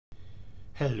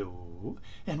Hello,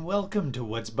 and welcome to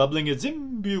What's Bubbling at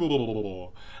ZIM.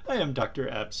 I am Dr.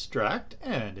 Abstract,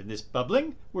 and in this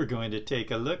bubbling, we're going to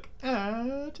take a look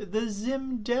at the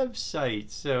ZIM dev site.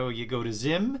 So you go to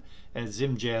ZIM at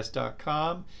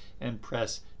zimjs.com and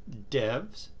press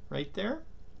devs right there.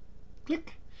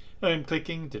 Click. I'm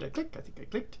clicking. Did I click? I think I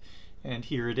clicked. And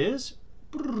here it is.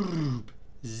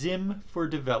 ZIM for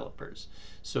developers.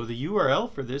 So the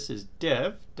URL for this is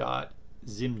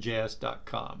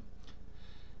dev.zimjs.com.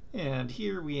 And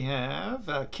here we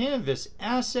have Canvas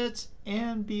Assets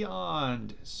and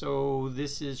Beyond. So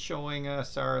this is showing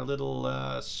us our little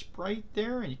sprite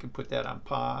there, and you can put that on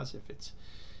pause if it's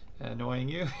annoying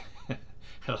you.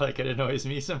 Like it annoys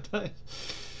me sometimes.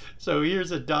 So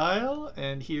here's a dial,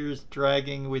 and here's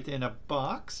dragging within a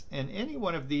box. And any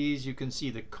one of these, you can see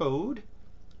the code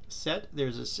set.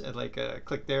 There's a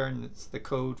click there, and it's the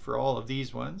code for all of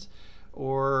these ones.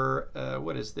 Or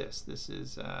what is this? This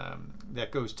is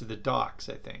that goes to the docks,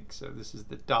 I think. So this is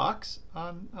the docks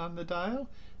on the dial.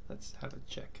 Let's have a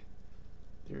check.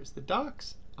 There's the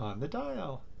docks on the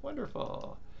dial.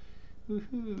 Wonderful.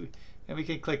 Woohoo! And we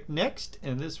can click next,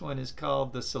 and this one is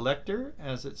called the selector,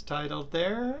 as it's titled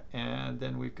there. And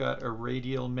then we've got a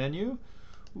radial menu.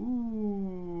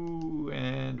 Ooh,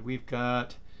 and we've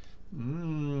got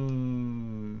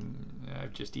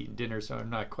I've just eaten dinner, so I'm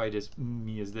not quite as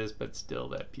as this, but still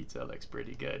that pizza looks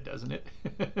pretty good, doesn't it?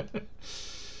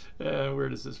 Where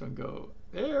does this one go?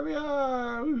 There we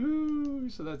are!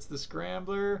 Woohoo! So that's the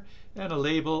scrambler, and a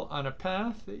label on a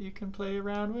path that you can play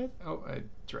around with. Oh, I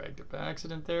dragged it by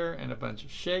accident there, and a bunch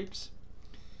of shapes,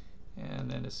 and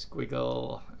then a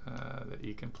squiggle that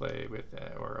you can play with,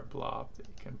 or a blob that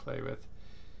you can play with.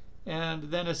 And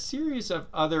then a series of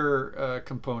other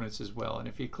components as well. And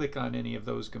if you click on any of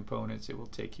those components, it will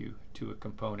take you to a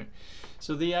component.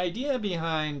 So the idea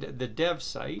behind the dev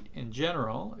site in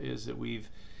general is that we've,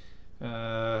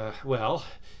 well,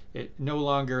 it no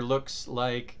longer looks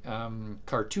like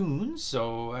cartoons.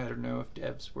 So I don't know if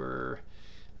devs were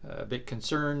a bit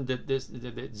concerned that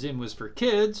that ZIM was for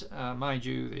kids. Mind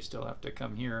you, they still have to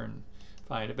come here and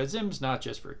find it. But ZIM's not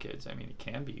just for kids. I mean, it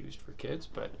can be used for kids,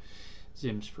 but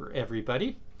ZIM's for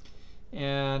everybody.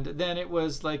 And then it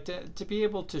was like to be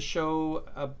able to show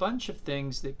a bunch of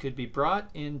things that could be brought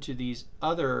into these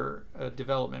other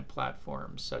development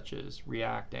platforms, such as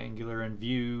React, Angular, and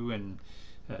Vue, and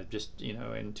just, you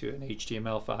know, into an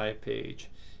HTML5 page,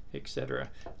 etc.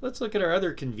 Let's look at our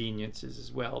other conveniences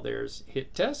as well. There's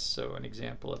hit tests, so an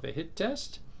example of a hit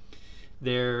test.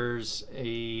 There's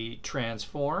a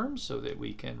transform, so that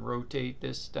we can rotate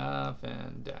this stuff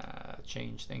and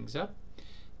change things up.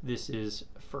 This is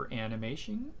for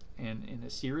animation and in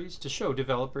a series to show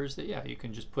developers that, yeah, you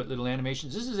can just put little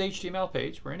animations. This is HTML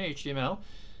page. We're in HTML,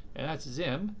 and that's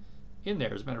ZIM in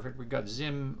there. As a matter of fact, we've got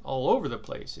ZIM all over the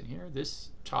place in here. This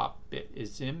top bit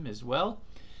is ZIM as well.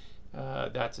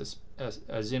 That's a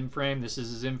ZIM frame. This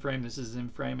is a ZIM frame. This is a ZIM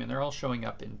frame, and they're all showing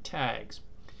up in tags.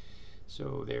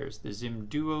 So there's the ZIM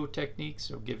Duo technique,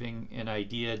 so giving an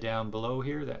idea down below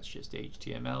here. That's just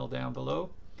HTML down below.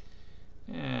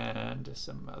 And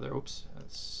some other, oops, I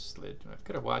slid. I've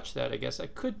got to watch that, I guess. I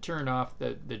could turn off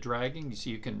the dragging. You see,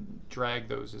 you can drag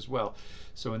those as well.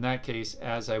 So in that case,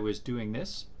 as I was doing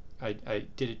this, I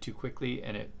did it too quickly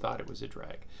and it thought it was a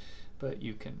drag. But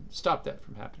you can stop that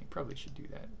from happening. Probably should do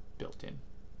that built in.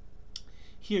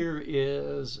 Here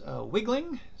is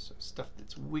wiggling, so stuff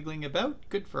that's wiggling about,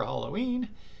 good for Halloween.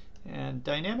 And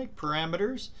dynamic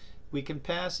parameters, we can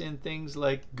pass in things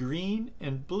like green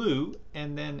and blue,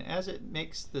 and then as it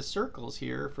makes the circles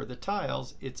here for the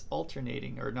tiles, it's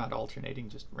alternating, or not alternating,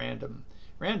 just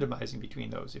randomizing between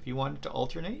those. If you wanted to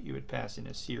alternate, you would pass in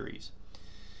a series.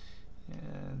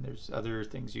 And there's other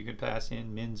things you can pass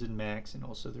in, mins and max, and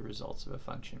also the results of a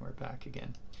function. We're back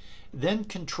again. Then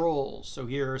controls. So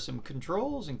here are some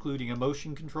controls, including a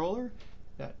motion controller.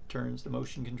 That turns the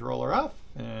motion controller off.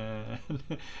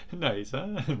 Nice,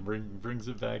 huh? Brings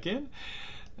it back in.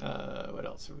 What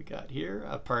else have we got here?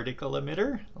 A particle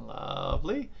emitter.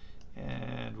 Lovely.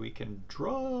 And we can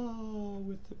draw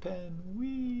with the pen.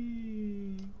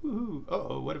 Whee! Woohoo!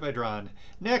 Uh-oh, what have I drawn?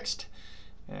 Next!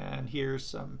 And here's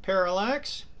some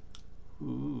parallax.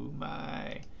 Ooh,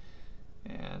 my.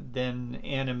 And then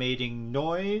animating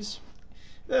noise.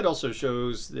 That also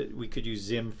shows that we could use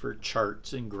ZIM for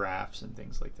charts and graphs and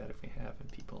things like that if we have,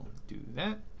 and people do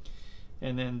that.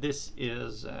 And then this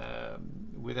is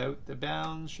without the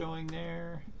bounds showing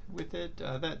there with it.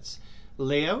 That's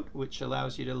layout, which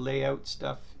allows you to lay out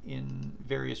stuff in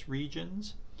various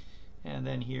regions. And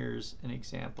then here's an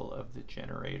example of the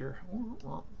generator.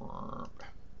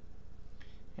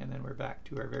 And then we're back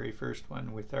to our very first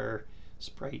one with our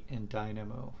Sprite and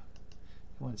Dynamo.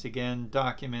 Once again,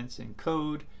 documents and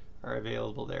code are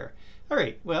available there. All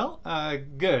right, well,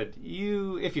 good.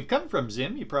 If you've come from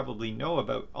ZIM, you probably know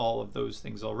about all of those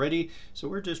things already. So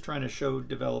we're just trying to show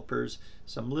developers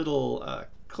some little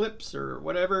clips or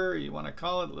whatever you want to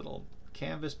call it, little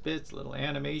canvas bits, little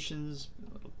animations,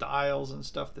 little dials and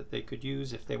stuff that they could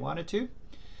use if they wanted to.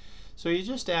 So you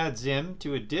just add ZIM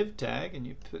to a div tag, and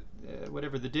you put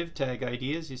whatever the div tag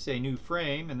ID is. You say new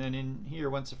frame, and then in here,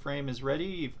 once a frame is ready,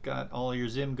 you've got all your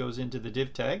ZIM goes into the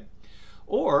div tag.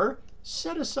 Or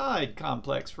set aside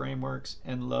complex frameworks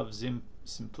and love ZIM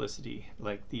simplicity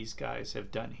like these guys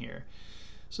have done here.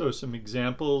 So some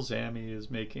examples. Amy is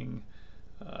making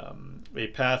a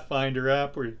Pathfinder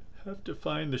app where you have to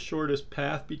find the shortest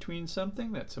path between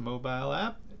something. That's a mobile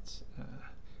app. It's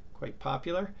quite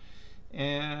popular.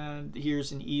 And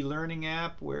here's an e-learning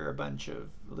app where a bunch of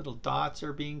little dots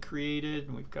are being created,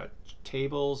 and we've got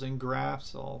tables and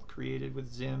graphs all created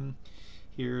with ZIM.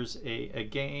 Here's a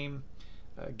game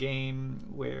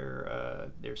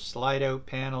where there's slide out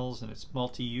panels and it's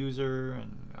multi-user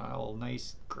and all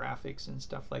nice graphics and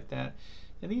stuff like that.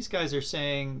 And these guys are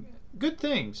saying good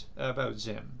things about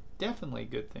ZIM, definitely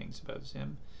good things about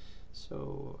ZIM.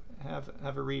 So have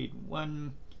a read.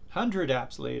 100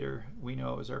 apps later, we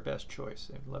know is our best choice.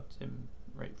 They've loved ZIM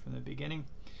right from the beginning.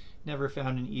 Never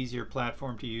found an easier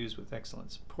platform to use with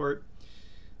excellent support.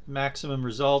 Maximum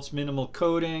results, minimal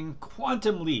coding,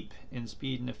 quantum leap in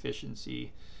speed and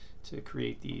efficiency to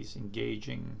create these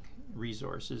engaging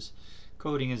resources.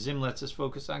 Coding in ZIM lets us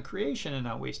focus on creation and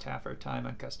not waste half our time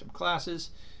on custom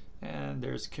classes. And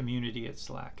there's community at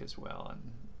Slack as well,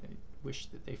 and they wish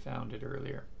that they found it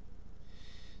earlier.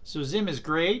 So ZIM is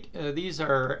great. These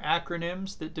are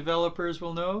acronyms that developers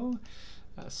will know.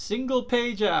 A single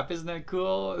page app, isn't that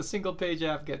cool? A single page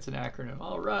app gets an acronym.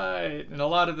 All right. And a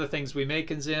lot of the things we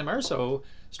make in ZIM are so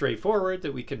straightforward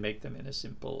that we can make them in a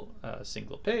simple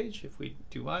single page if we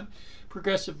do want.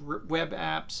 Progressive web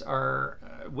apps are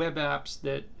web apps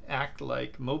that act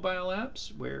like mobile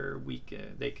apps where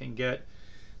they can get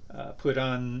put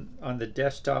on the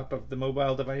desktop of the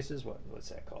mobile devices. What's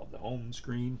that called? The home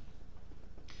screen.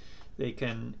 They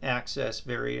can access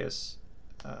various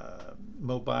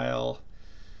mobile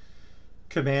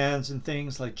commands and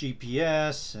things like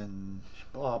GPS and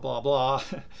blah blah blah.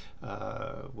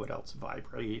 What else?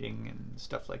 Vibrating and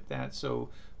stuff like that. So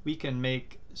we can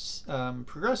make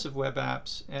progressive web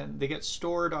apps, and they get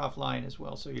stored offline as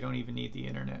well, so you don't even need the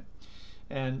internet.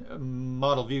 And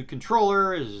model view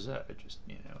controller is just,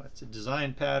 it's a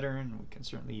design pattern. We can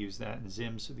certainly use that in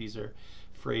ZIM. So these are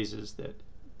phrases that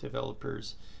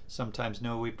developers sometimes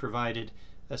know. We provided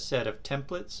a set of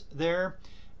templates there.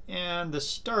 And the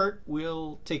start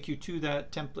will take you to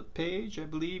that template page, I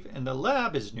believe. And the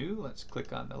lab is new. Let's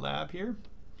click on the lab here.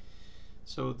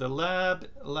 So the lab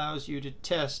allows you to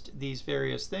test these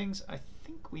various things. I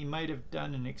think we might have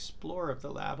done an explore of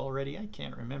the lab already. I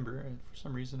can't remember. For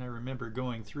some reason I remember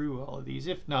going through all of these.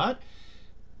 If not,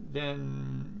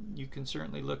 then you can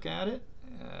certainly look at it.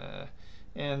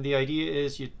 And the idea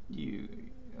is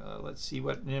let's see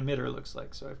what an emitter looks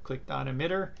like. So I've clicked on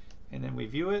emitter, and then we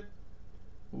view it.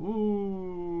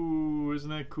 Ooh, isn't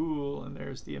that cool? And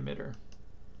there's the emitter.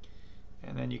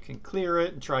 And then you can clear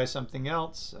it and try something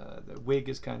else. The wig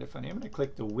is kind of funny. I'm going to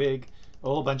click the wig a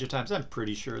whole bunch of times. I'm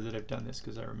pretty sure that I've done this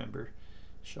because I remember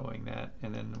showing that.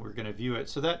 And then we're going to view it.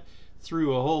 So that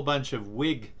threw a whole bunch of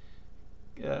wig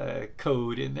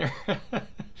code in there.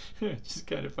 Which is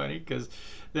kind of funny because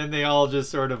then they all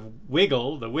just sort of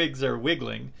wiggle. The wigs are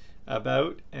wiggling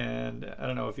about. And I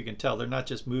don't know if you can tell. They're not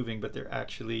just moving, but they're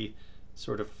actually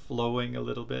sort of flowing a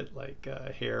little bit, like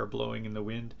hair blowing in the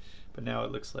wind. But now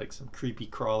it looks like some creepy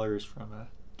crawlers from a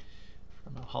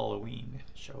Halloween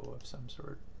show of some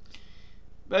sort.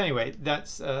 But anyway,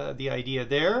 that's the idea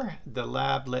there. The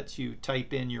lab lets you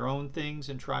type in your own things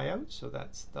and try out. So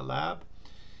that's the lab.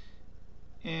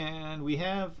 And we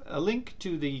have a link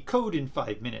to the Code in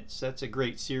 5 Minutes. That's a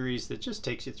great series that just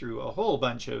takes you through a whole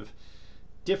bunch of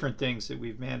different things that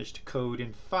we've managed to code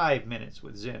in 5 minutes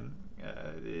with ZIM.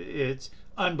 It's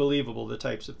unbelievable the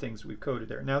types of things we've coded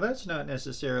there. Now that's not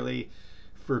necessarily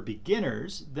for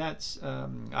beginners. That's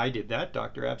I did that.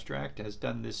 Dr. Abstract has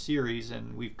done this series,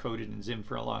 and we've coded in ZIM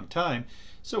for a long time,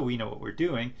 so we know what we're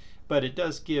doing. But it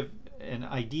does give an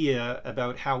idea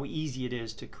about how easy it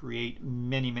is to create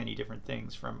many different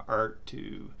things, from art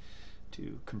to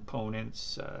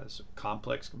components, so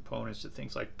complex components, to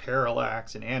things like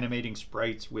parallax and animating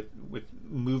sprites with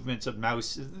movements of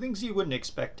mouse, things you wouldn't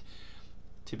expect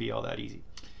to be all that easy.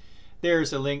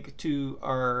 There's a link to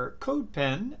our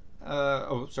CodePen,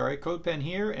 CodePen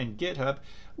here, and GitHub.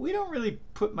 we don't really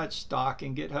put much stock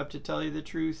in GitHub, to tell you the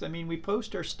truth. I mean, we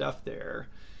post our stuff there,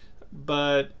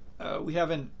 but we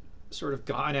haven't sort of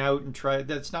gone out and tried.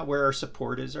 That's not where our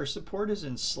support is. Our support is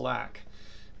in Slack.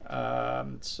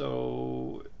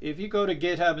 So if you go to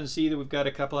GitHub and see that we've got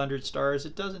a couple hundred stars,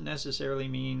 it doesn't necessarily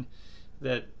mean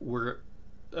that we're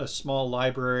a small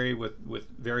library with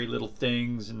very little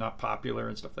things and not popular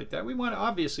and stuff like that.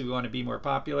 Obviously we want to be more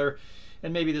popular,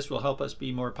 and maybe this will help us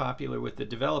be more popular with the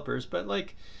developers, but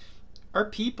like our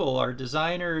people, our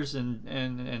designers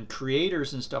and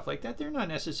creators and stuff like that, they're not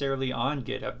necessarily on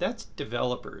GitHub. That's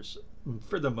developers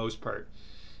for the most part.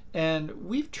 And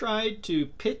we've tried to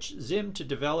pitch ZIM to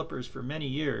developers for many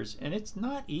years, and it's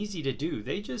not easy to do.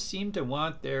 They just seem to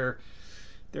want their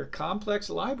complex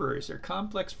libraries, their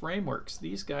complex frameworks.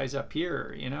 These guys up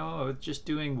here, you know, just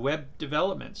doing web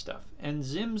development stuff. And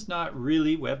ZIM's not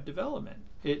really web development.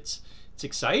 It's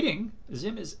exciting.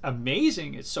 ZIM is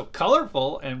amazing. It's so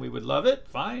colorful, and we would love it.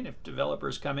 Fine if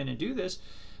developers come in and do this.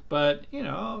 But, you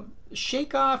know,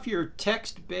 shake off your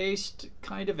text-based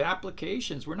kind of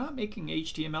applications. We're not making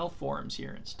HTML forms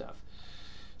here and stuff.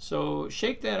 So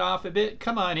shake that off a bit.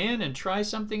 Come on in and try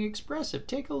something expressive.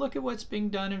 Take a look at what's being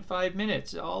done in 5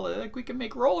 minutes. Like we can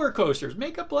make roller coasters.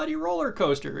 Make a bloody roller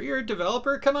coaster. You're a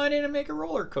developer. Come on in and make a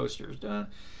roller coaster.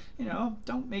 You know,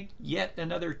 don't make yet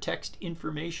another text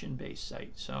information-based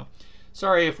site. So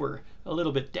sorry if we're a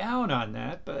little bit down on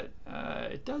that, but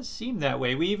it does seem that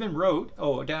way. We even wrote,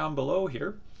 down below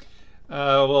here.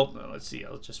 Well, let's see.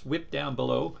 I'll just whip down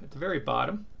below. At the very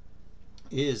bottom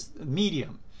is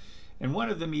Medium. And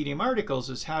one of the Medium articles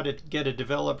is how to get a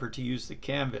developer to use the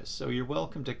canvas. So you're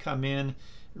welcome to come in,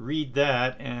 read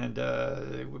that, and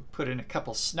put in a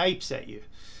couple snipes at you.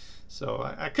 So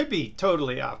I could be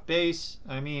totally off base,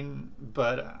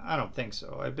 but I don't think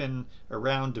so. I've been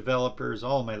around developers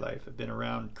all my life. I've been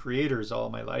around creators all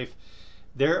my life.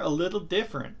 They're a little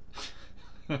different.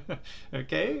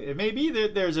 Okay? It may be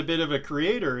that there's a bit of a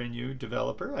creator in you,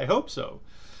 developer. I hope so.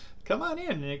 Come on in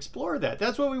and explore that.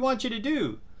 That's what we want you to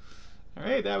do. All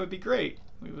right, that would be great.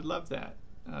 We would love that.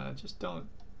 Just don't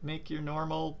make your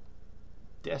normal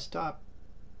desktop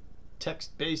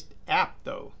text-based app,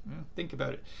 though. Think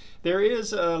about it. There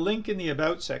is a link in the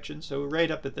About section, so right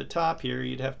up at the top here,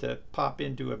 you'd have to pop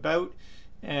into About,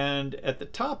 and at the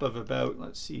top of About,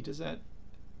 let's see, does that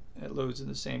loads in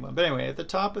the same one? But anyway, at the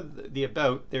top of the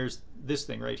About, there's this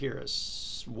thing right here, a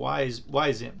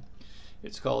ZIM.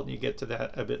 It's called, and you get to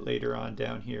that a bit later on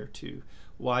down here to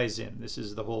ZIM. This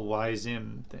is the whole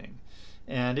ZIM thing.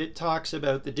 And it talks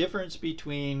about the difference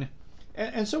between,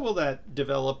 and so will that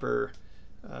developer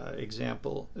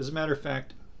example. As a matter of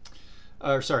fact,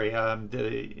 what's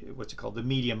it called? The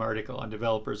Medium article on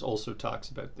developers also talks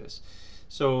about this.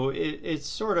 So it's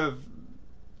sort of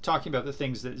talking about the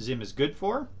things that ZIM is good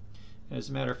for. And as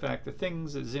a matter of fact, the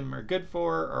things that ZIM are good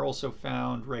for are also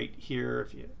found right here.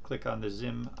 If you click on the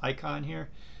ZIM icon here,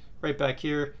 right back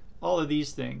here, all of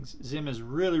these things, ZIM is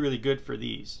really, really good for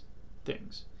these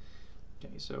things.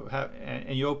 Okay, so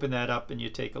and you open that up and you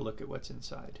take a look at what's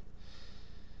inside.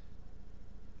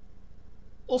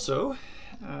 Also,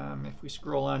 if we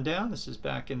scroll on down, this is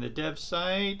back in the dev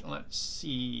site. Let's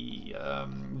see,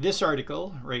 this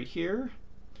article right here,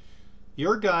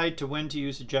 Your Guide to When to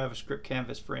Use a JavaScript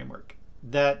Canvas Framework.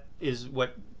 That is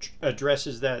what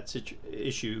addresses that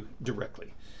issue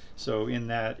directly. So in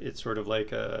that, it's sort of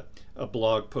like a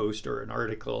blog post or an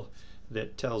article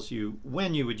that tells you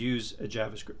when you would use a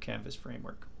JavaScript Canvas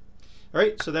framework. All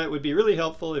right, so that would be really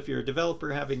helpful if you're a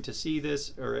developer having to see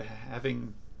this or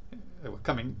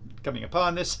coming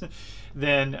upon this,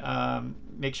 then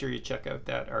make sure you check out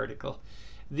that article.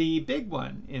 The big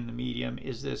one in the Medium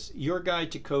is this Your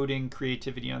Guide to Coding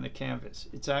Creativity on the Canvas.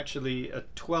 It's actually a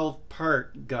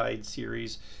 12-part guide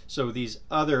series. So these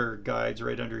other guides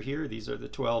right under here, these are the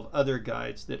 12 other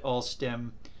guides that all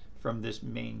stem from this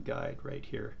main guide right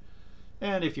here.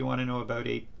 And if you want to know about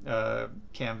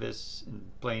Canvas in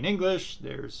plain English,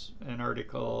 there's an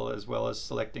article as well as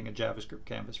selecting a JavaScript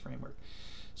Canvas framework.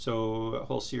 So a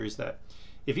whole series of that.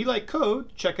 If you like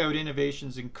code, check out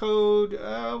Innovations in Code.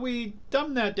 We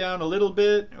dumb that down a little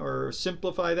bit, or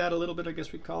simplify that a little bit, I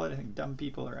guess we call it. I think dumb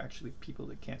people are actually people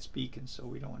that can't speak, and so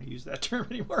we don't want to use that term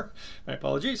anymore. My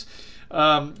apologies.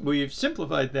 We've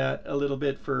simplified that a little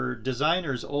bit for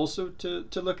designers also to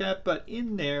look at, but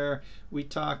in there we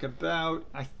talk about,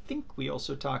 I think we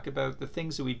also talk about the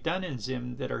things that we've done in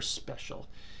ZIM that are special.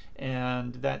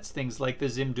 And that's things like the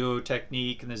ZIM Duo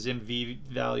technique and the ZIM V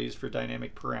values for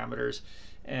dynamic parameters.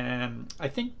 And I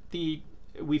think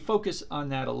we focus on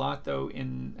that a lot, though,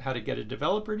 in how to get a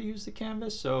developer to use the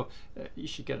canvas. So you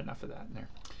should get enough of that in there.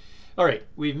 All right,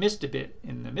 we've missed a bit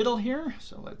in the middle here,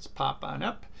 so let's pop on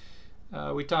up.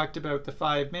 We talked about the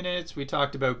 5 minutes. We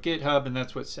talked about GitHub, and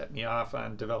that's what set me off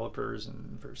on developers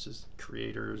and versus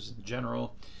creators in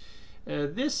general.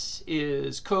 This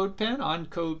is CodePen on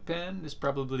CodePen. This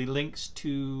probably links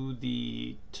to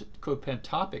the CodePen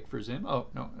topic for ZIM. Oh,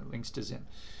 no, it links to ZIM.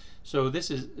 So this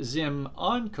is ZIM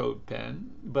on CodePen,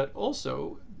 but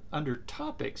also under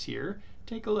topics here,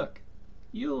 take a look.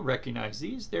 You'll recognize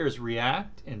these. There's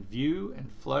React and Vue and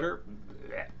Flutter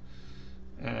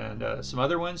and some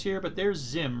other ones here, but there's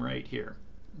ZIM right here.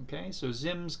 Okay, so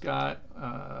ZIM's got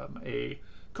a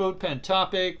CodePen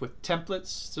topic with templates.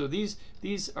 So these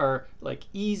are like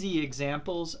easy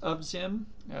examples of ZIM,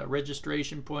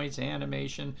 registration points,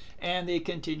 animation, and they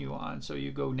continue on. So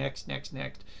you go next, next,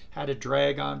 next, how to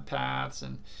drag on paths.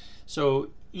 And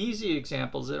so easy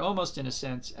examples that almost in a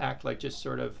sense act like just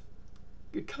sort of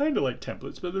kind of like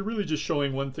templates, but they're really just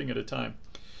showing one thing at a time.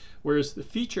 Whereas the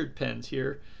featured pens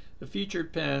here, the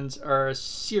featured pens are a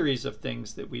series of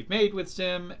things that we've made with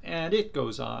ZIM, and it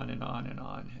goes on and on and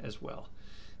on as well.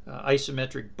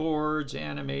 Isometric boards,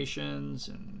 animations,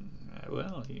 and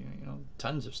well, you know,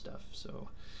 tons of stuff. So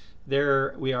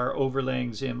there we are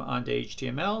overlaying ZIM onto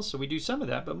HTML. So we do some of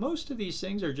that, but most of these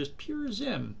things are just pure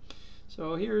ZIM.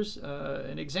 So here's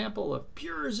an example of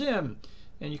pure ZIM.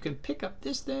 And you can pick up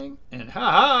this thing and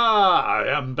ha-ha, I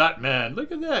am Batman.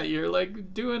 Look at that. You're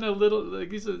like doing a little,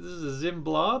 like this is a ZIM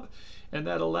blob. And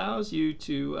that allows you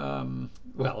to,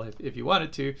 well, if you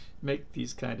wanted to, make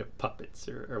these kind of puppets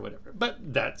or whatever.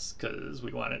 But that's because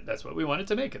we wanted, that's what we wanted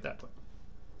to make at that point.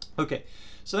 Okay,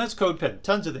 so that's CodePen.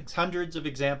 Tons of things, hundreds of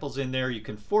examples in there. You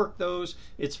can fork those.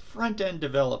 It's front-end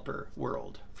developer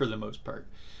world for the most part.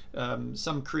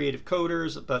 Some creative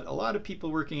coders, but a lot of people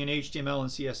working in HTML and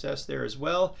CSS there as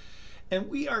well. And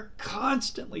we are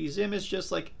constantly, ZIM is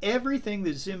just like everything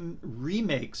that ZIM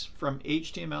remakes from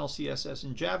HTML, CSS,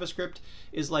 and JavaScript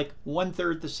is like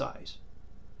 1/3 the size.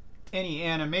 Any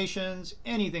animations,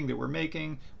 anything that we're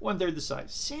making, 1/3 the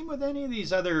size. Same with any of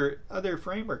these other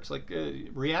frameworks, like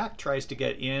React tries to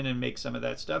get in and make some of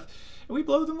that stuff, and we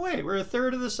blow them away. We're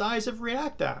 1/3 of the size of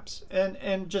React apps,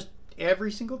 and just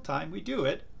every single time we do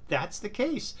it, that's the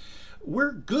case.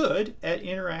 We're good at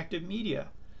interactive media.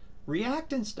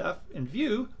 React and stuff and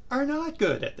Vue are not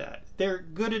good at that. They're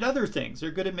good at other things. They're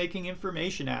good at making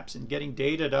information apps and getting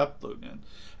data to upload. And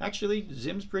actually,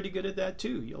 ZIM's pretty good at that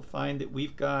too. You'll find that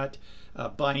we've got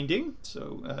binding.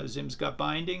 So ZIM's got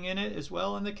binding in it as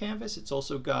well in the canvas. It's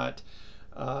also got,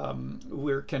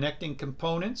 we're connecting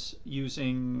components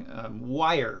using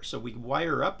wire. So we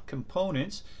wire up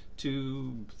components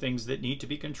to things that need to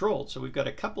be controlled. So we've got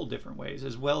a couple different ways,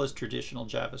 as well as traditional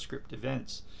JavaScript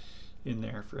events in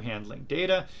there for handling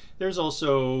data. There's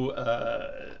also,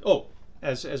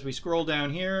 as we scroll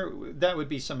down here, that would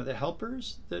be some of the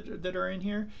helpers that are in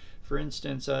here. For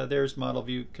instance, there's Model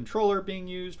View Controller being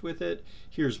used with it.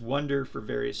 Here's Wonder for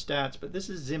various stats, but this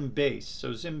is ZIM Base.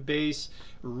 So ZIM Base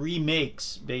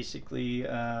remakes basically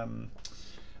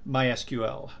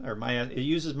MySQL, or it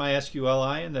uses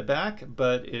MySQLi in the back,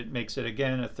 but it makes it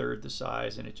again 1/3 the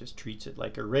size, and it just treats it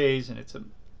like arrays, and it's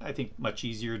I think much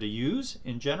easier to use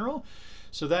in general.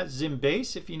 So that's ZIM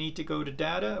Base if you need to go to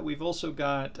data. We've also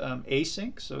got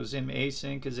async. So ZIM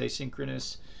async is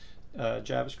asynchronous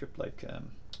JavaScript, like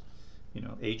you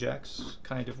know, Ajax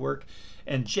kind of work.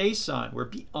 And JSON, we're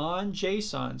beyond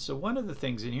JSON. So one of the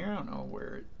things in here, I don't know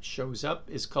where it shows up,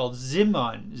 is called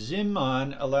ZIMON.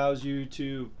 ZIMON allows you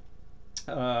to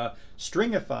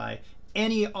stringify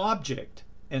any object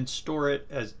and store it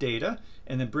as data,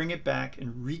 and then bring it back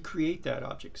and recreate that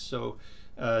object. So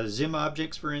ZIM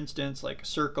objects, for instance, like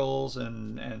circles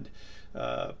and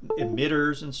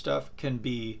emitters and stuff, can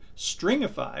be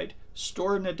stringified,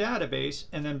 stored in a database,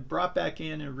 and then brought back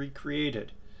in and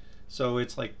recreated. So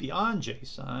it's like beyond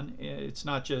JSON. It's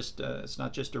not just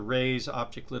arrays,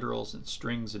 object literals, and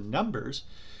strings and numbers,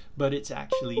 but it's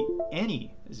actually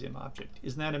any ZIM object.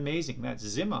 Isn't that amazing? That's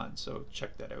ZIMON. So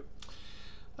check that out.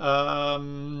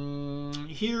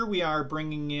 Here we are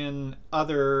bringing in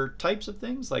other types of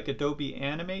things, like Adobe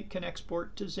Animate can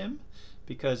export to ZIM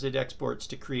because it exports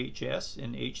to Create.js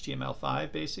in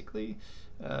HTML5 basically.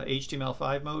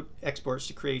 HTML5 mode exports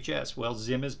to Create.js. Well,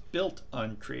 ZIM is built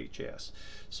on Create.js.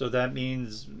 So that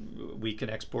means we can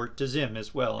export to ZIM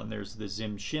as well. And there's the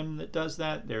ZIM shim that does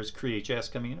that. There's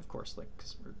Create.js coming in, of course, like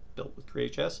because we're built with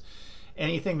Create.js.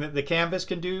 Anything that the canvas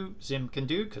can do, ZIM can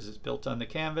do because it's built on the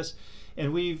canvas.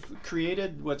 And we've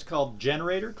created what's called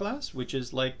generator class, which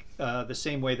is like the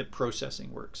same way that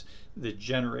processing works, the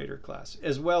generator class,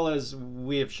 as well as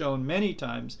we have shown many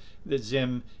times that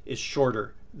ZIM is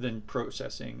shorter than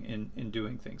processing in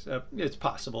doing things. It's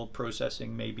possible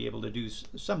processing may be able to do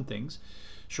some things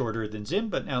shorter than ZIM,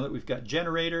 but now that we've got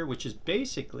generator, which is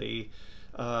basically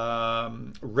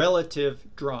relative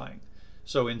drawing.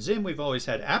 So in ZIM, we've always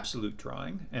had absolute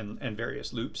drawing and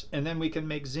various loops, and then we can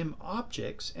make ZIM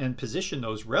objects and position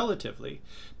those relatively,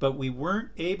 but we weren't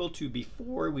able to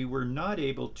before, we were not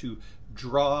able to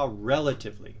draw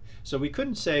relatively. So we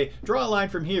couldn't say, draw a line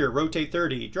from here, rotate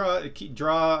 30, draw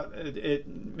it,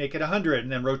 make it 100,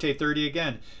 and then rotate 30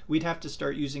 again. We'd have to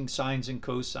start using sines and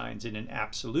cosines in an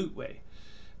absolute way.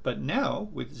 But now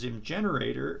with ZIM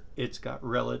generator, it's got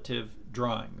relative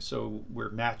drawing. So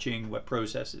we're matching what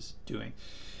process is doing.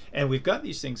 And we've got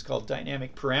these things called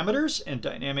dynamic parameters, and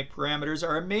dynamic parameters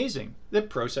are amazing that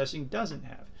processing doesn't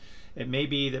have. It may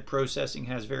be that processing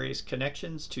has various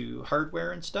connections to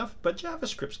hardware and stuff, but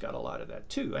JavaScript's got a lot of that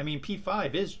too. I mean,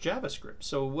 P5 is JavaScript.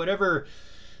 So whatever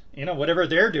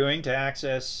they're doing to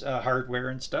access hardware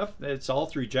and stuff, it's all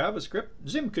through JavaScript.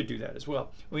 ZIM could do that as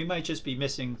well. We might just be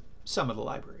missing some of the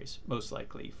libraries, most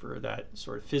likely, for that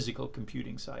sort of physical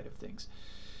computing side of things.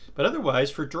 But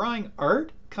otherwise, for drawing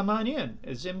art, come on in.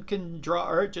 ZIM can draw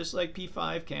art just like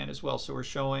P5 can as well. So we're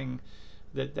showing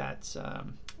that that's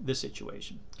the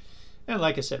situation. And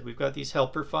like I said, we've got these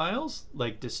helper files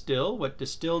like distill. What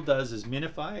distill does is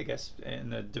minify. I guess in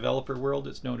the developer world,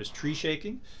 it's known as tree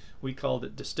shaking. We called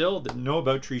it distill. Didn't know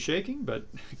about tree shaking, but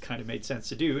it kind of made sense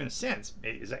to do in a sense.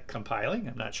 Is that compiling?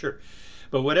 I'm not sure.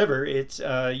 But whatever, it's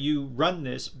you run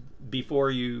this before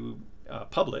you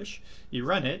publish. You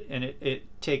run it, and it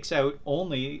takes out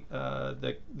only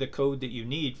the code that you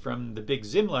need from the big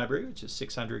ZIM library, which is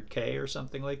 600K or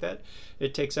something like that.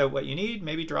 It takes out what you need,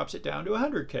 maybe drops it down to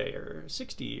 100K or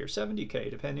 60 or 70K,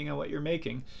 depending on what you're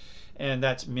making, and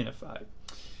that's minified.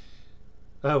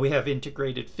 We have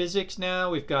integrated physics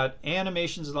now. We've got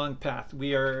animations along path.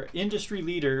 We are industry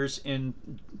leaders in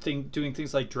doing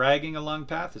things like dragging along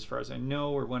path. As far as I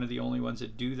know, we're one of the only ones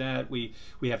that do that. We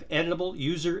have editable,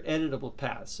 user editable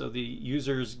paths. So the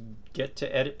users get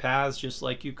to edit paths just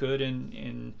like you could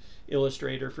in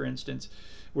Illustrator, for instance.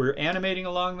 We're animating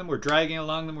along them, we're dragging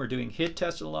along them, we're doing hit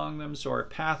tests along them. So our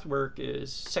path work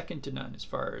is second to none as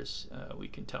far as we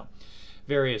can tell.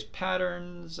 Various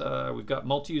patterns. We've got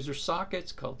multi-user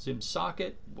sockets called ZIM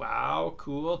socket. Wow,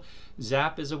 cool.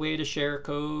 Zap is a way to share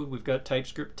code. We've got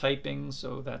TypeScript typing,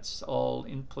 so that's all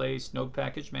in place. Node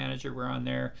package manager, we're on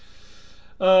there.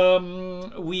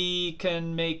 We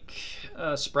can make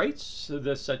sprites,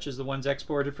 such as the ones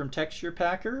exported from Texture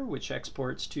Packer, which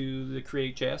exports to the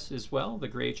Create.js as well, the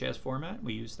Create.js format.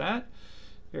 We use that.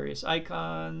 Various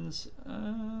icons.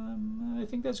 I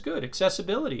think that's good.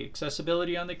 Accessibility.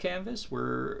 Accessibility on the canvas.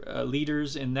 We're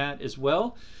leaders in that as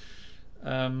well.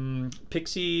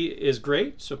 Pixie is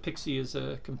great. So Pixie is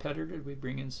a competitor. Did we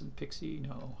bring in some Pixie?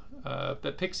 No.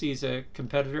 But Pixie is a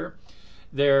competitor.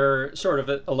 They're sort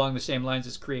of along the same lines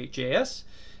as Create.js.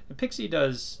 And Pixie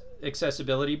does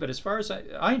accessibility, but as far as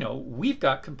I know, we've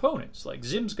got components. Like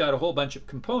ZIM's got a whole bunch of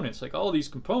components, like all these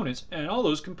components, and all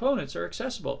those components are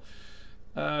accessible.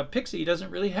 Pixie doesn't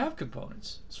really have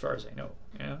components, as far as I know.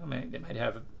 You know, they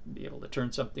might be able to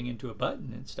turn something into a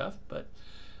button and stuff, but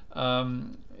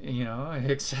you know,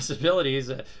 accessibility is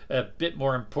a bit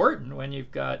more important when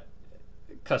you've got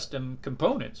custom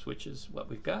components, which is what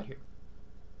we've got here.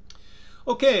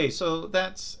 Okay, so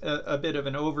that's a bit of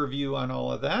an overview on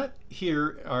all of that.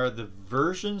 Here are the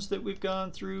versions that we've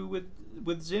gone through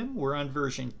with ZIM. We're on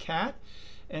version cat.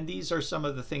 And these are some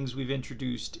of the things we've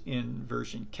introduced in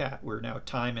version cat. We're now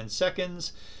time and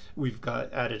seconds. We've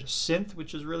got added a synth,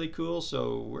 which is really cool.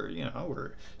 So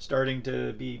we're starting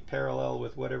to be parallel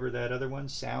with whatever that other one,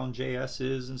 Sound.js,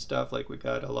 is and stuff. Like we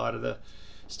got a lot of the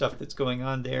stuff that's going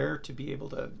on there to be able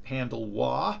to handle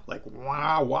wah, like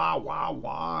wah, wah, wah,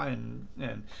 wah, and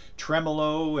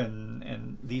tremolo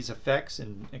and these effects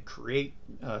and create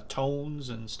tones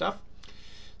and stuff.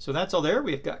 So that's all there.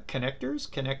 We've got connectors.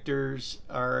 Connectors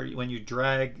are when you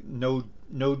drag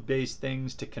node-based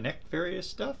things to connect various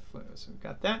stuff. So we've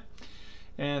got that.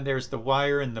 And there's the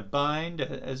wire and the bind,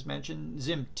 as mentioned.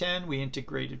 ZIM 10, we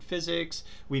integrated physics.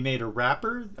 We made a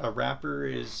wrapper. A wrapper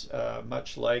is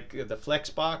much like the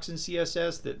flexbox in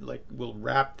CSS that will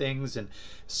wrap things and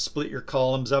split your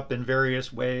columns up in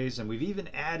various ways. And we've even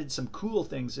added some cool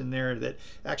things in there that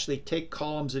actually take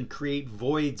columns and create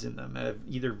voids in them,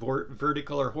 either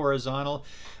vertical or horizontal.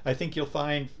 I think you'll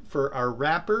find for our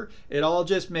wrapper, it all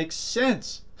just makes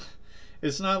sense.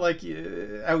 It's not like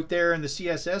out there in the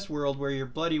CSS world where you're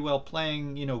bloody well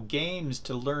playing, you know, games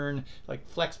to learn, like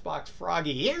Flexbox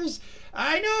Froggy.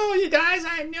 I know, you guys,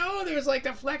 I know there's like the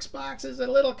Flexbox is a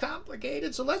little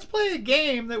complicated, so let's play a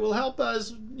game that will help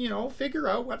us, you know, figure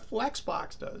out what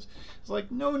Flexbox does. It's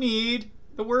like, no need.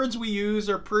 The words we use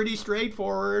are pretty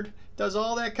straightforward. Does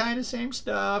all that kind of same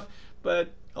stuff, but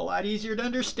a lot easier to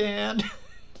understand.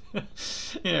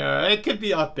 Yeah, it could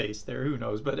be off base there, who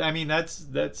knows, but I mean that's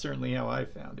certainly how I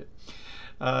found it.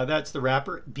 That's the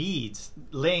wrapper. Beads,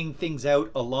 laying things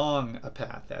out along a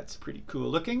path. That's pretty cool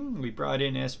looking. We brought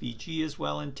in SVG as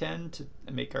well in 10 to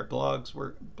make our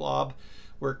blob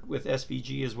work with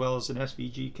SVG as well as an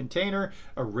SVG container.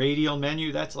 A radial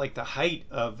menu, that's like the height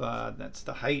of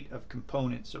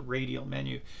components, a radial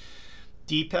menu.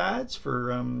 D-pads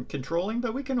for controlling,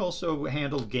 but we can also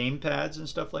handle game pads and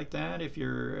stuff like that if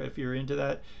you're into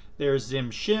that. There's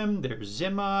ZIM shim, there's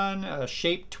ZIM on,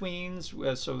 shape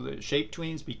tweens, so the shape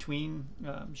tweens between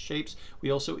shapes. We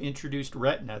also introduced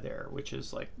retina there, which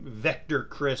is like vector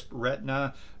crisp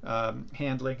retina,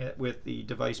 handling it with the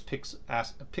device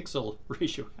pixel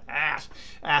ratio,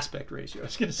 aspect ratio, I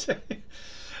was going to say.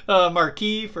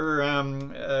 Marquee for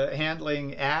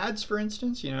handling ads, for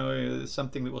instance, you know,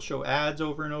 something that will show ads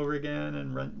over and over again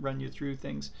and run you through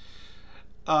things.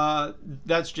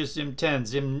 That's just ZIM 10.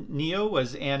 ZIM Neo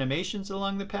was animations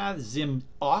along the path. ZIM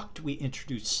Oct, we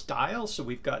introduced style, so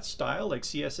we've got style, like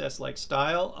CSS like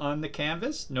style on the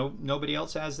canvas. Nobody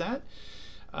else has that.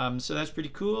 So that's pretty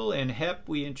cool. And HEP,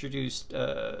 we introduced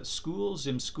schools.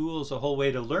 ZIM Schools, a whole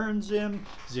way to learn ZIM.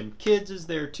 ZIM Kids is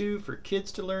there too for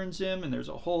kids to learn ZIM. And there's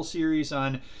a whole series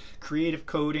on creative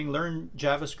coding. Learn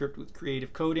JavaScript with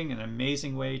creative coding, an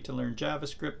amazing way to learn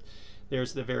JavaScript.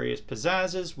 There's the various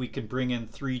pizzazzes. We can bring in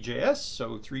 3JS.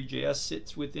 So 3JS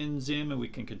sits within ZIM and we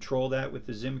can control that with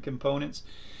the ZIM components.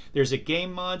 There's a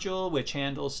game module which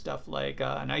handles stuff like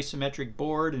an isometric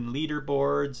board and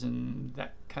leaderboards and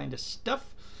that kind of stuff.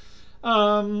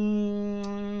 Brought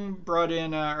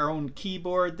in our own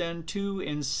keyboard then too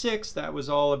in 6. That was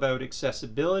all about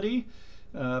accessibility,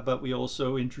 but we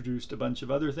also introduced a bunch of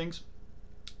other things,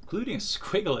 including a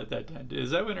squiggle at that time.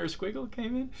 Is that when our squiggle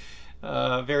came in?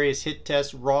 Various hit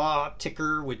tests, raw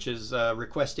ticker, which is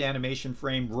request animation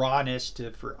frame rawness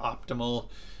for optimal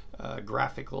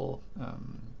graphical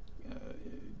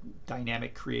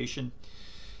dynamic creation.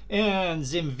 And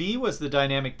ZIMV was the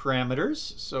dynamic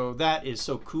parameters, so that is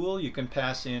so cool. You can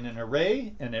pass in an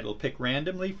array and it'll pick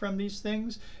randomly from these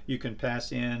things. You can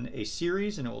pass in a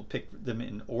series and it will pick them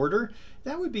in order.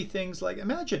 That would be things like,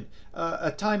 imagine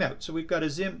a timeout. So we've got a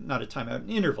ZIM, not a timeout, an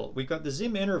interval. We've got the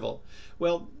ZIM interval.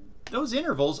 Well, those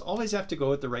intervals always have to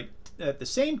go at the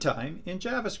same time in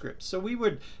JavaScript. So we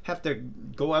would have to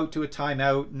go out to a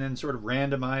timeout and then sort of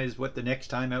randomize what the next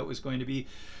timeout was going to be.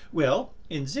 Well,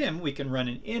 in ZIM, we can run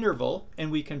an interval and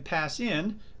we can pass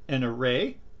in an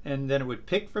array and then it would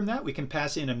pick from that. We can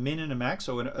pass in a min and a max,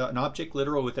 so an object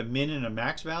literal with a min and a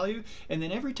max value. And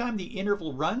then every time the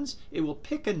interval runs, it will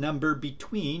pick a number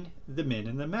between the min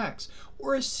and the max.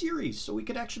 Or a series, so we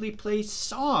could actually play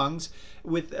songs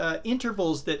with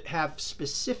intervals that have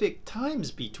specific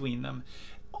times between them,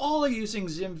 all using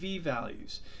ZIMV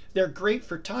values. They're great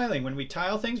for tiling. When we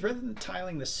tile things, rather than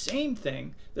tiling the same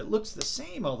thing that looks the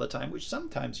same all the time, which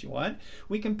sometimes you want,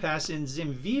 we can pass in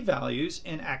ZIMV values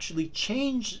and actually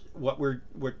change what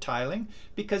we're tiling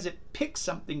because it picks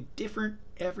something different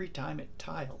every time it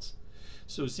tiles.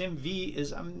 So ZIMV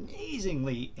is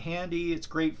amazingly handy. It's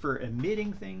great for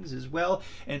emitting things as well,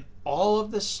 and all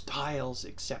of the styles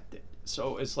accept it.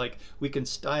 So it's like we can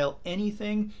style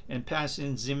anything and pass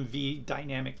in ZIMV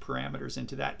dynamic parameters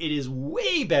into that. It is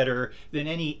way better than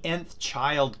any nth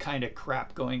child kind of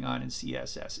crap going on in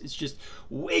CSS. It's just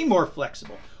way more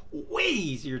flexible, way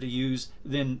easier to use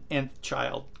than nth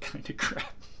child kind of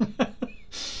crap.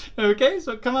 Okay,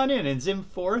 so come on in. In ZIM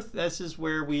 4th, this is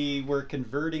where we were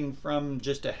converting from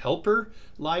just a helper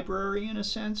library, in a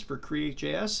sense, for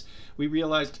Create.js. We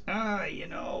realized, you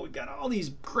know, we've got all these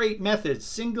great methods,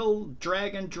 single,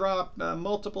 drag and drop,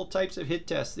 multiple types of hit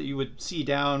tests that you would see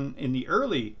down in the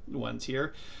early ones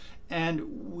here.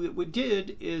 And what we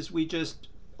did is we just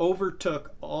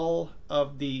overtook all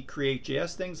of the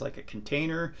Create.js things, like a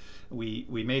container. We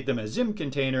made them a ZIM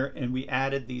container, and we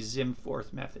added these ZIM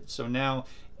 4th methods. So now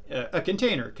a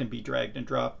container can be dragged and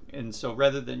dropped, and so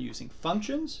rather than using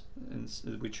functions,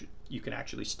 which you can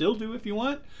actually still do if you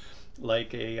want,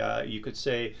 like you could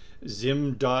say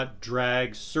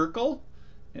zim.drag circle.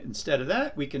 Instead of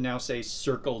that, we can now say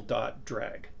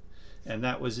circle.drag, and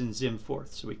that was in ZIM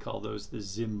 4th, so we call those the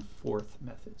ZIM 4th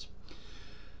methods.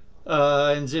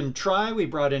 In ZIM Try, we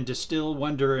brought in Distill,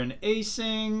 Wonder, and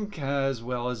Async, as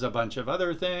well as a bunch of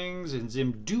other things. In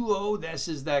ZIM Duo, this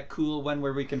is that cool one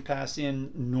where we can pass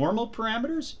in normal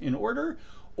parameters in order,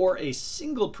 or a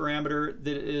single parameter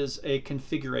that is a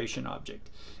configuration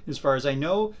object. As far as I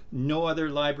know, no other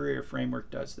library or framework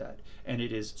does that. And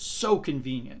it is so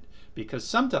convenient, because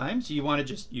sometimes you want to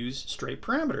just use straight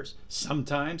parameters.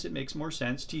 Sometimes it makes more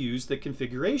sense to use the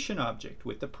configuration object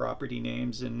with the property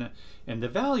names and the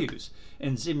values.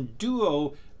 And ZIM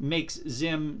Duo makes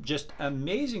ZIM just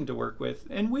amazing to work with.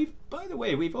 And by the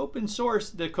way, we've open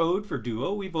sourced the code for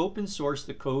Duo. We've open sourced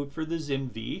the code for the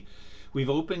ZIM-V. We've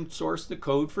open sourced the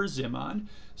code for ZIMON.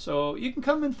 So you can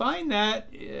come and find that,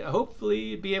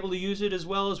 hopefully be able to use it as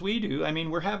well as we do. I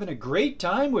mean, we're having a great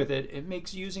time with it. It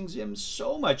makes using ZIM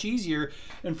so much easier.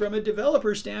 And from a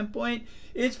developer standpoint,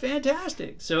 it's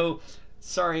fantastic. So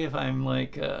sorry if I'm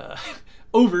like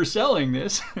overselling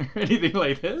this or anything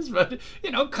like this, but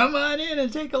come on in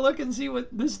and take a look and see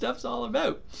what this stuff's all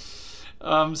about.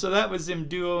 So that was ZIM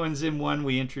Duo and ZIM 1.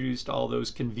 We introduced all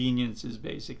those conveniences,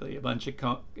 basically, a bunch of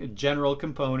general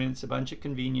components, a bunch of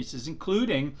conveniences,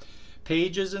 including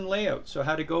pages and layout. So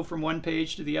how to go from one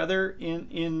page to the other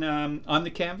on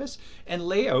the canvas, and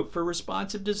layout for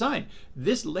responsive design.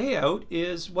 This layout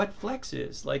is what Flex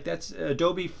is. Like, that's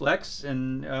Adobe Flex,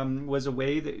 and was a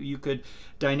way that you could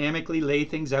dynamically lay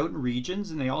things out in regions,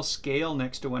 and they all scale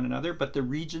next to one another, but the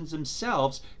regions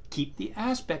themselves keep the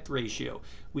aspect ratio.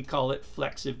 We call it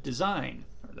flexive design,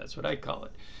 or that's what I call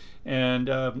it. And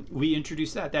we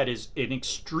introduced that. That is an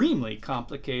extremely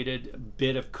complicated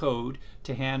bit of code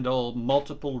to handle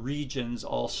multiple regions,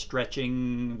 all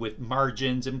stretching with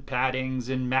margins and paddings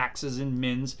and maxes and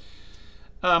mins.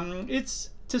 It's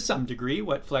to some degree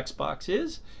what Flexbox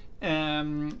is.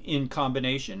 In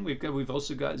combination, we've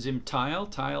also got ZIM Tile.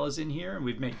 Tile is in here, and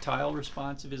we've made Tile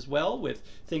responsive as well, with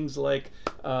things like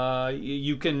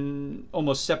you can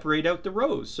almost separate out the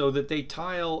rows so that they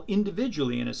tile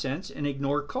individually in a sense and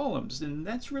ignore columns, and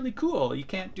that's really cool. You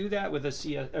can't do that with an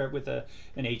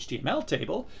HTML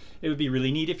table. It would be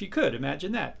really neat if you could.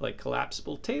 Imagine that, like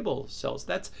collapsible table cells.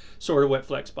 That's sort of what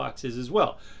Flexbox is as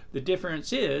well. The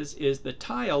difference is the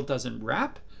tile doesn't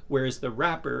wrap, whereas the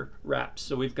wrapper wraps.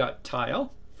 So we've got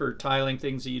tile for tiling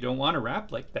things that you don't want to wrap,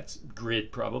 like that's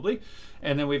grid probably.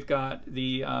 And then we've got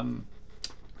the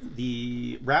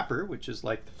wrapper, which is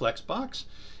like the Flexbox.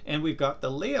 And we've got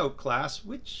the layout class,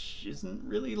 which isn't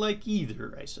really like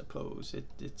either, I suppose.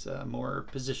 It's more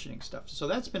positioning stuff. So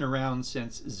that's been around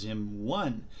since ZIM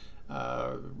 1.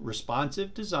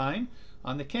 Responsive design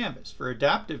on the canvas. For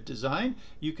adaptive design,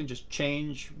 you can just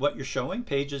change what you're showing.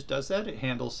 Pages does that. It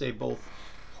handles, say, both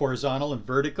horizontal and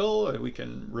vertical. We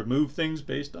can remove things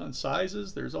based on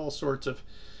sizes. There's all sorts of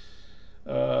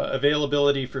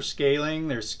availability for scaling.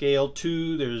 There's scale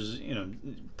to. There's,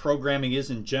 programming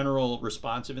is in general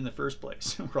responsive in the first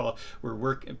place. We're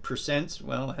working percents.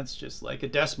 Well, that's just like a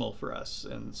decimal for us.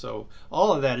 And so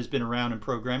all of that has been around in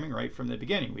programming right from the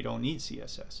beginning. We don't need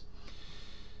CSS.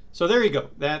 So there you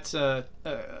go. That's a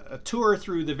tour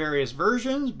through the various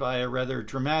versions by a rather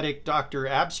dramatic Dr.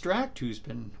 Abstract who's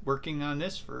been working on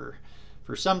this for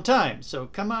some time. So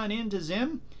come on into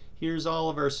ZIM. Here's all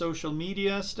of our social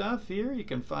media stuff here. You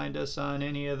can find us on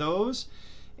any of those.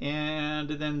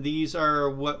 And then these are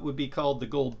what would be called the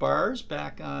gold bars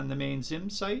back on the main ZIM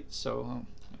site. So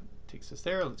it takes us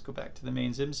there. Let's go back to the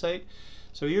main ZIM site.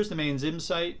 So here's the main ZIM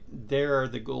site. There are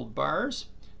the gold bars.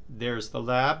 There's the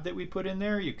lab that we put in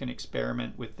there. You can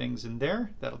experiment with things in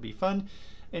there. That'll be fun.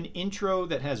 An intro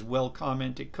that has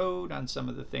well-commented code on some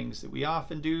of the things that we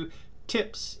often do.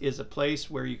 Tips is a place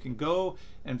where you can go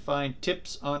and find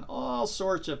tips on all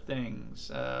sorts of things,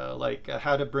 like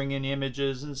how to bring in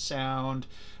images and sound.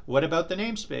 What about the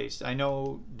namespace? I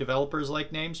know developers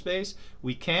like namespace.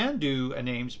 We can do a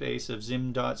namespace of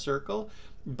zim.circle,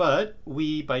 but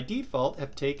we, by default,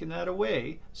 have taken that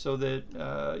away so that,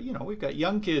 we've got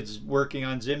young kids working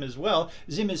on ZIM as well.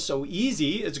 ZIM is so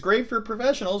easy. It's great for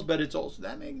professionals, but it's also,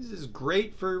 that makes it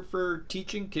great for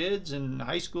teaching kids and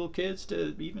high school kids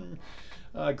to even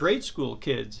grade school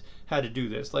kids how to do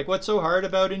this. Like, what's so hard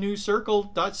about a new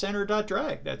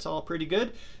circle.center.drag? That's all pretty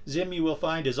good. ZIM, you will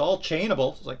find, is all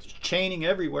chainable. It's like chaining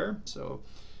everywhere. So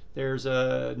there's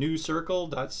a new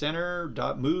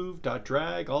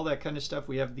circle.center.move.drag, all that kind of stuff.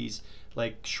 We have these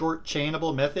like short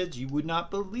chainable methods. You would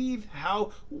not believe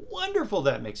how wonderful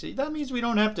that makes it. That means we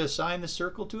don't have to assign the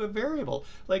circle to a variable.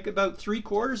 Like about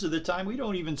 3/4 of the time, we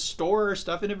don't even store our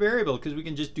stuff in a variable because we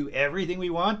can just do everything we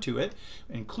want to it,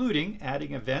 including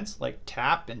adding events like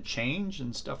tap and change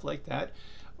and stuff like that,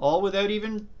 all without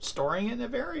even storing it in a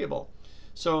variable.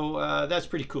 So that's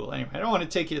pretty cool. Anyway, I don't want to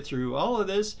take you through all of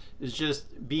this. It's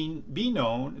just be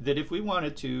known that if we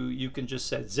wanted to, you can just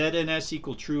set ZNS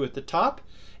equal true at the top,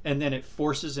 and then it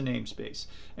forces a namespace.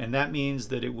 And that means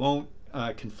that it won't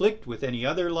conflict with any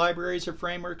other libraries or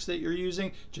frameworks that you're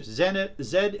using. Just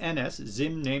ZNS,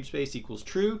 ZIM namespace equals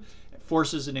true, it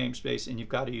forces a namespace, and you've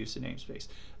got to use the namespace.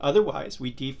 Otherwise,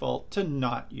 we default to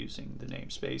not using the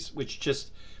namespace, which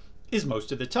just is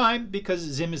most of the time because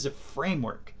ZIM is a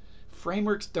framework.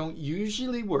 Frameworks don't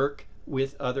usually work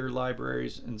with other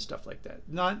libraries and stuff like that.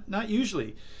 Not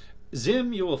usually.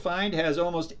 ZIM, you will find, has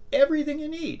almost everything you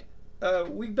need.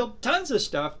 We built tons of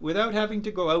stuff without having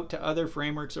to go out to other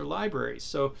frameworks or libraries.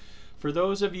 So for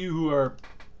those of you who are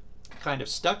kind of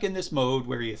stuck in this mode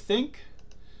where you think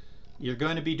you're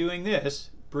going to be doing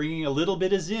this, bringing a little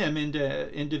bit of ZIM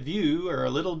into Vue or a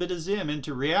little bit of ZIM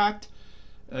into React,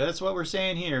 that's what we're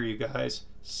saying here, you guys.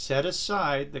 Set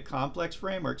aside the complex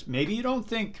frameworks. Maybe you don't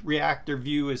think React or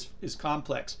Vue is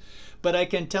complex, but I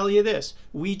can tell you this.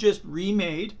 We just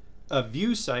remade a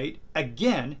Vue site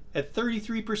again at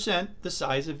 33% the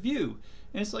size of Vue.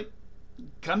 And it's like,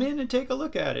 come in and take a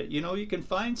look at it. You know, you can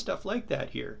find stuff like that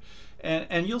here.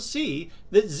 And you'll see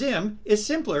that ZIM is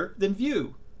simpler than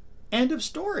Vue. End of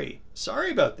story. Sorry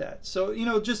about that. So, you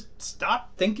know, just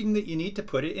stop thinking that you need to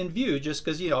put it in Vue just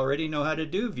because you already know how to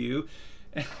do Vue.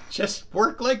 And just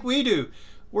work like we do.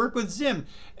 Work with ZIM.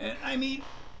 And I mean,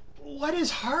 what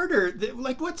is harder?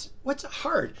 Like, what's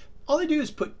hard? All I do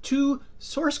is put 2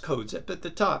 source codes up at the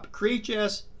top,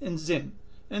 CreateJS and ZIM.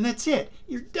 And that's it.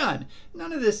 You're done.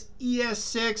 None of this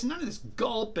ES6, none of this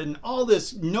gulp, and all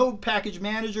this node package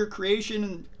manager creation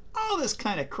and all this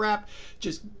kind of crap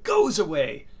just goes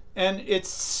away. And it's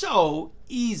so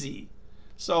easy.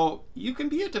 So you can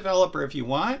be a developer if you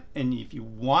want, and if you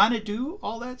want to do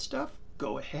all that stuff,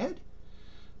 go ahead.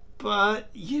 But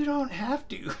you don't have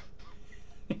to.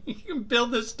 You can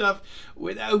build this stuff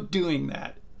without doing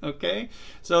that. Okay,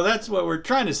 so that's what we're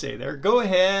trying to say there. Go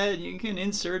ahead, you can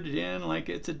insert it in like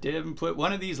it's a div and put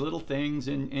one of these little things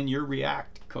in your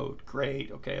React code.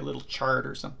 Great, okay, a little chart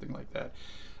or something like that.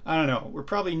 I don't know, we're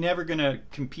probably never going to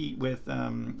compete with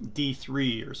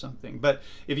D3 or something, but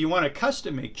if you want to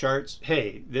custom make charts,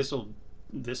 hey, this'll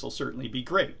certainly be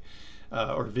great.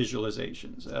 Or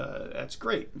visualizations, that's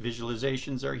great.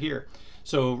 Visualizations are here.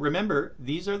 So remember,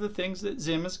 these are the things that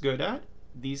ZIM is good at.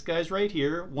 These guys right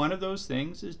here, one of those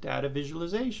things is data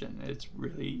visualization. It's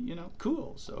really, you know,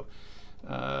 cool. So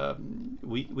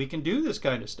we can do this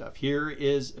kind of stuff. Here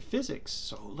is physics.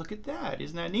 So look at that.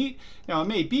 Isn't that neat? Now, it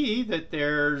may be that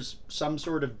there's some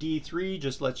sort of D3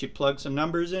 just lets you plug some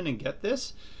numbers in and get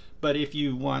this. But if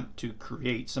you want to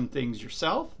create some things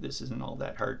yourself, this isn't all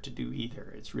that hard to do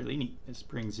either. It's really neat. This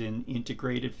brings in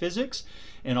integrated physics,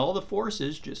 and all the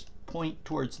forces just point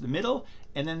towards the middle,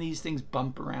 and then these things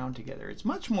bump around together. It's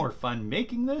much more fun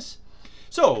making this.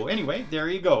 So anyway, there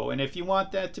you go. And if you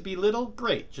want that to be little,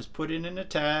 great. Just put it in a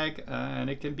tag,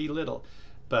 and it can be little.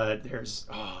 But there's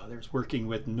working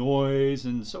with noise,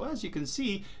 and so as you can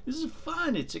see, this is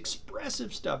fun. It's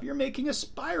expressive stuff. You're making a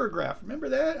spirograph. Remember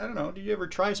that? I don't know. Did you ever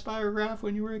try spirograph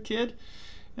when you were a kid?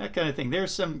 That kind of thing.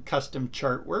 There's some custom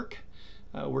chart work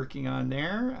working on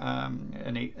there.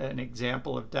 An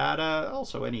example of data.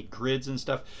 Also any grids and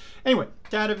stuff. Anyway,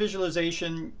 data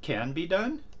visualization can be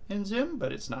done in ZIM,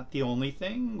 but it's not the only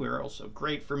thing. We're also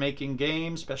great for making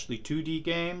games, especially 2D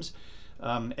games.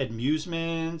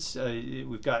 Amusements,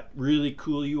 we've got really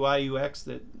cool UI UX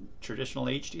that traditional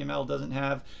HTML doesn't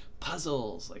have.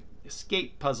 Puzzles, like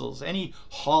escape puzzles, any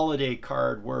holiday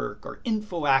card work, or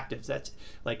infoactives, that's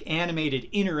like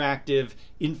animated interactive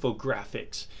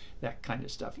infographics, that kind of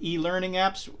stuff. E-learning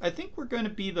apps, I think we're going to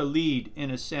be the lead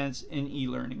in a sense in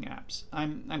e-learning apps.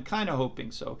 I'm kind of hoping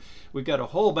so. We've got a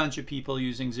whole bunch of people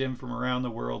using ZIM from around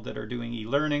the world that are doing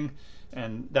e-learning,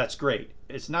 and that's great.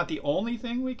 It's not the only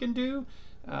thing we can do.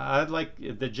 I like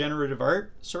the generative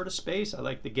art sort of space. I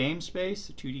like the game space,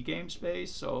 the 2D game space,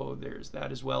 so there's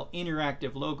that as well.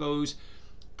 Interactive logos,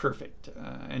 perfect.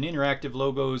 And interactive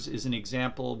logos is an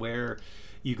example where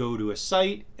you go to a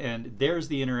site and there's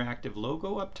the interactive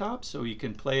logo up top, so you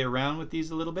can play around with these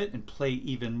a little bit and play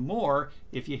even more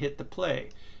if you hit the play.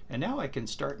 And now I can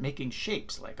start making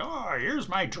shapes like, oh, here's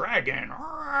my dragon.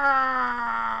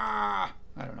 I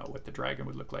don't know what the dragon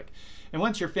would look like. And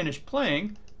once you're finished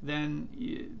playing, then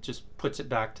it just puts it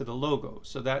back to the logo.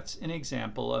 So that's an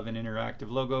example of an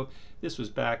interactive logo. This was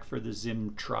back for the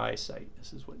ZIM try site.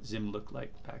 This is what ZIM looked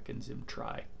like back in ZIM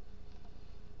try.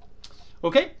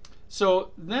 Okay,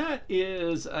 so that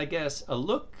is, I guess, a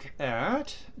look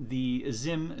at the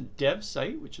ZIM dev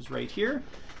site, which is right here.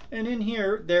 And in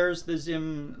here, there's the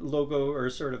ZIM logo, or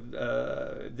sort of,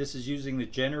 this is using the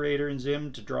generator in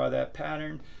ZIM to draw that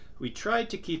pattern. We tried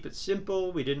to keep it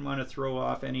simple. We didn't want to throw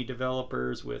off any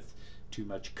developers with too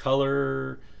much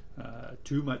color,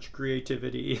 too much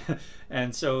creativity.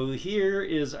 And so here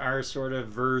is our sort of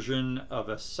version of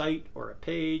a site or a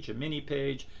page, a mini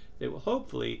page, that will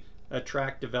hopefully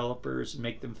attract developers,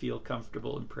 make them feel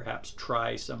comfortable, and perhaps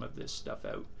try some of this stuff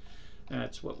out.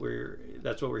 That's what we're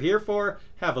here for.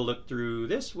 Have a look through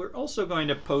this. We're also going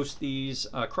to post these,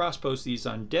 cross-post these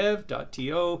on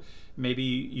dev.to. Maybe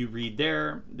you read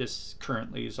there. This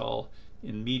currently is all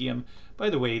in Medium. By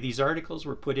the way, these articles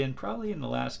were put in probably in the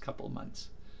last couple of months.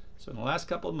 So in the last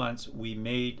couple of months, we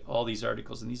made all these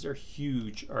articles, and these are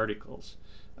huge articles.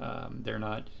 They're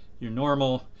not your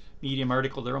normal Medium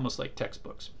article. They're almost like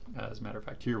textbooks. As a matter of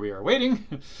fact, here we are waiting.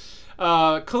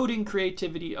 Coding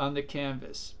creativity on the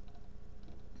canvas.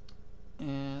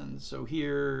 And so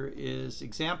here is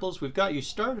examples. We've got you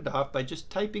started off by just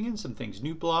typing in some things,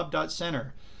 new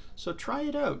blob.center. So try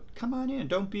it out. Come on in.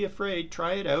 Don't be afraid.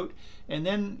 Try it out. And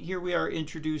then here we are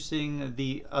introducing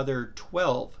the other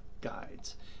 12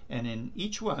 guides. And in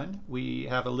each one, we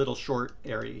have a little short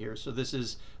area here. So this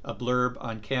is a blurb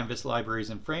on Canvas libraries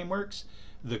and frameworks,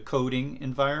 the coding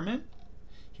environment.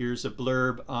 Here's a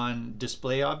blurb on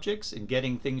display objects and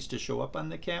getting things to show up on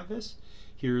the canvas.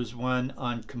 Here's one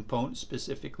on components,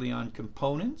 specifically on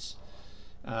components.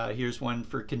 Here's one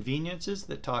for conveniences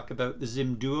that talk about the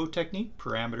ZIM duo technique,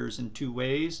 parameters in two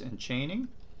ways, and chaining.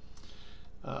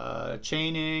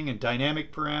 Chaining and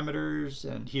dynamic parameters.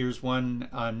 And here's one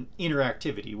on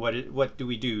interactivity. What do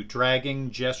we do?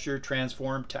 Dragging, gesture,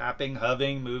 transform, tapping,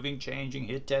 hovering, moving, changing,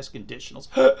 hit test, conditionals.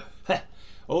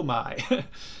 Oh my.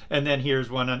 And then here's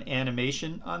one on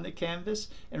animation on the canvas.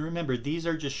 And remember, these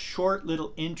are just short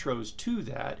little intros to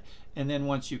that. And then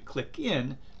once you click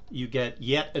in, you get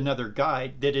yet another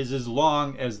guide that is as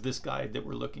long as this guide that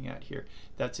we're looking at here.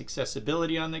 That's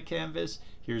accessibility on the canvas.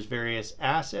 Here's various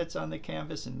assets on the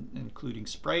canvas, including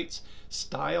sprites,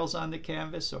 styles on the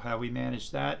canvas, so how we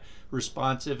manage that,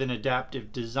 responsive and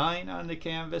adaptive design on the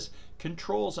canvas,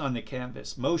 controls on the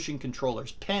canvas, motion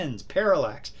controllers, pens,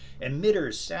 parallax,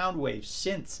 emitters, sound waves,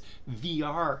 synths,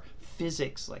 VR,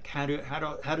 physics, like how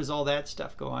does all that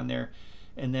stuff go on there?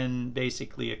 And then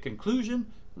basically a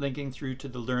conclusion, linking through to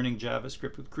the learning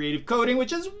JavaScript with creative coding,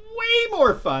 which is way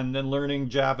more fun than learning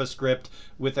JavaScript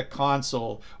with a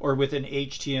console or with an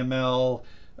HTML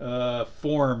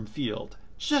form field.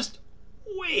 Just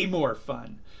way more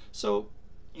fun. So,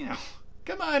 you know,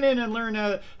 come on in and learn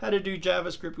how to do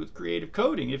JavaScript with creative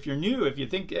coding. If you're new, if you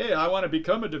think, hey, I want to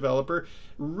become a developer,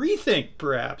 rethink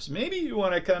perhaps. Maybe you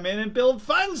want to come in and build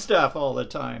fun stuff all the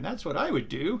time. That's what I would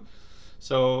do.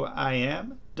 So I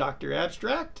am Dr.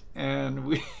 Abstract, and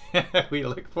we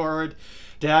look forward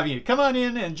to having you. Come on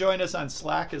in and join us on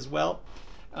Slack as well.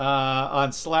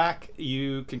 On Slack,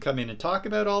 you can come in and talk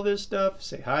about all this stuff,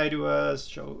 say hi to us,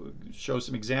 show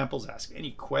some examples, ask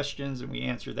any questions, and we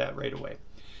answer that right away.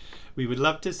 We would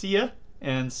love to see you.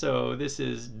 And so this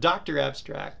is Dr.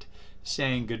 Abstract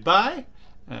saying goodbye,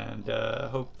 and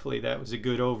hopefully that was a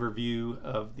good overview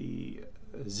of the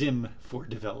ZIM for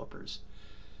developers.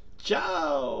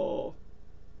 Ciao!